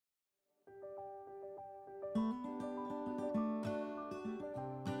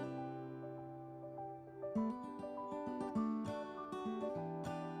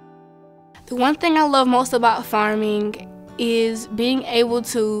The one thing I love most about farming is being able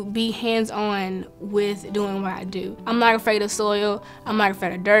to be hands-on with doing what I do. I'm not afraid of soil, I'm not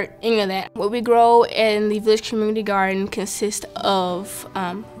afraid of dirt, any of that. What we grow in the Village Community Garden consists of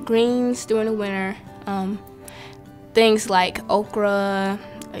greens during the winter, things like okra,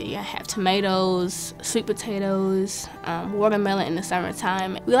 you have tomatoes, sweet potatoes, watermelon in the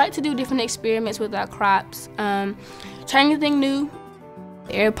summertime. We like to do different experiments with our crops, trying anything new.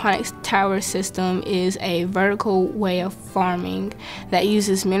 The aeroponics tower system is a vertical way of farming that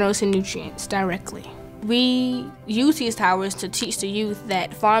uses minerals and nutrients directly. We use these towers to teach the youth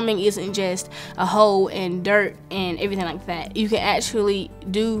that farming isn't just a hole and dirt and everything like that. You can actually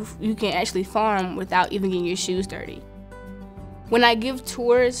farm without even getting your shoes dirty. When I give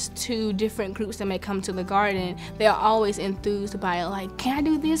tours to different groups that may come to the garden, they are always enthused by it, like, can I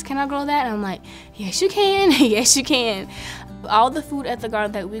do this, can I grow that? And I'm like, yes you can, yes you can. All the food at the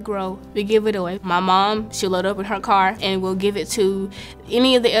garden that we grow, we give it away. My mom, she'll load up in her car and we'll give it to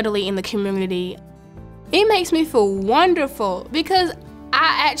any of the elderly in the community. It makes me feel wonderful because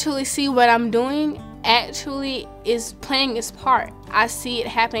I actually see what I'm doing actually is playing its part. I see it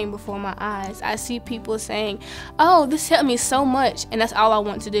happening before my eyes. I see people saying, oh, this helped me so much, and that's all I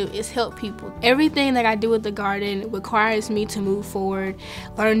want to do is help people. Everything that I do with the garden requires me to move forward,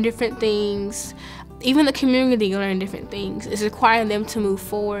 learn different things. Even the community learn different things. It's requiring them to move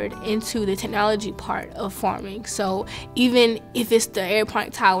forward into the technology part of farming. So even if it's the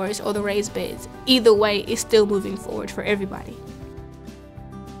aeroponic towers or the raised beds, either way, it's still moving forward for everybody.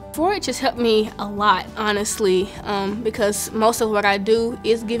 Forage has helped me a lot, honestly, because most of what I do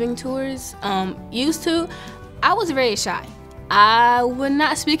is giving tours. Used to, I was very shy. I would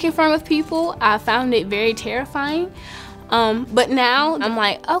not speak in front of people. I found it very terrifying. But now I'm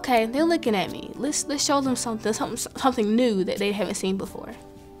like, okay, they're looking at me. Let's show them something new that they haven't seen before.